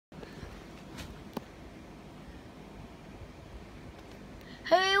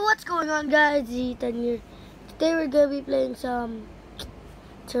What's going on, guys? Ethan here. Today we're gonna be playing some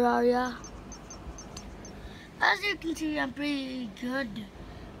Terraria. As you can see, I'm pretty good.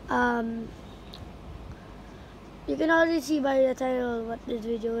 You can already see by the title what this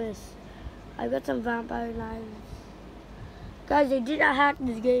video is. I got some vampire knives. Guys, I did not hack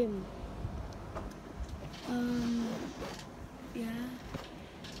this game. Yeah.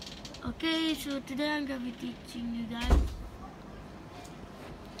 Okay, so today I'm gonna be teaching you guys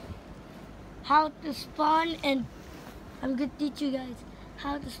how to spawn, and I'm going to teach you guys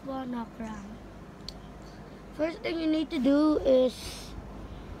how to spawn ocram. First thing you need to do is,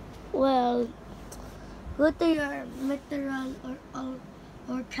 well, go to your metal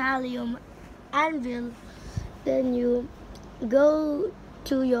or calcium anvil. Then you go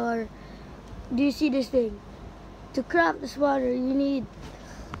to your, do you see this thing? To craft the spawner, you need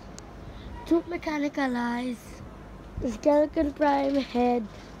 2 mechanical eyes, the skeleton prime head,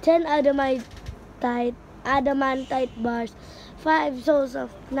 10 adamantite bars, 5 souls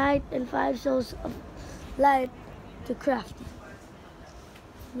of night, and 5 souls of light to craft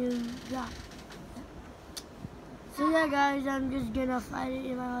it. Yeah. So yeah, guys, I'm just gonna fight it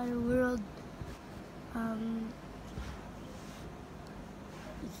in my other world.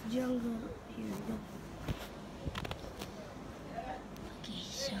 It's jungle. Here we go. Okay,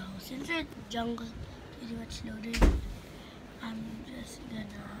 so since it's jungle, pretty much loaded, I'm just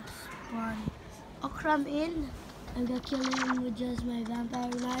gonna spawn ocram in. I'm gonna kill him with just my vampire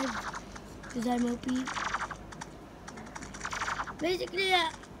knife because I'm OP. Basically,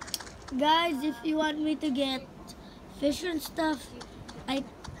 guys, if you want me to get fish and stuff, I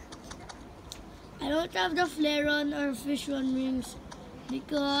don't have the flare on or fish on rings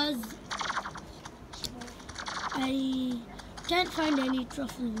because I can't find any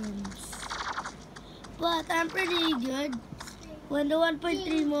truffle worms. But I'm pretty good. When the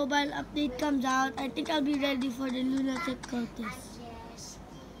 1.3 mobile update comes out, I think I'll be ready for the lunatic cultist.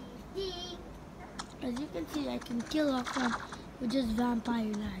 As you can see, I can kill ocram with just vampire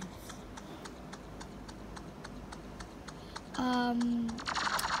knives.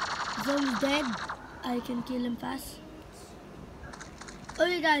 Zombie's dead. I can kill him fast.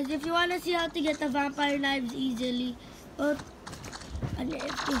 Okay, guys, if you want to see how to get the vampire knives easily, it's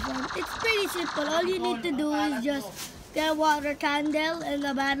pretty simple. All you need to do is just get a water candle and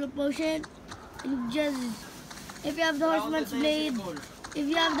a battle potion, and just, if you have the horseman's blade,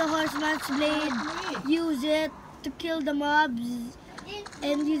 use it to kill the mobs,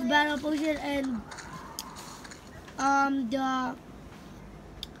 and use battle potion and the,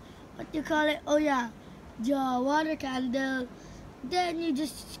 what you call it? Oh yeah, the water candle. Then you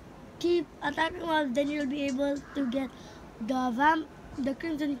just keep attacking mobs. Then you'll be able to get the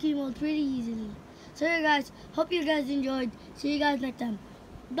crimson key mold pretty easily. So yeah, guys, hope you guys enjoyed. See you guys next time.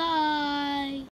 Bye.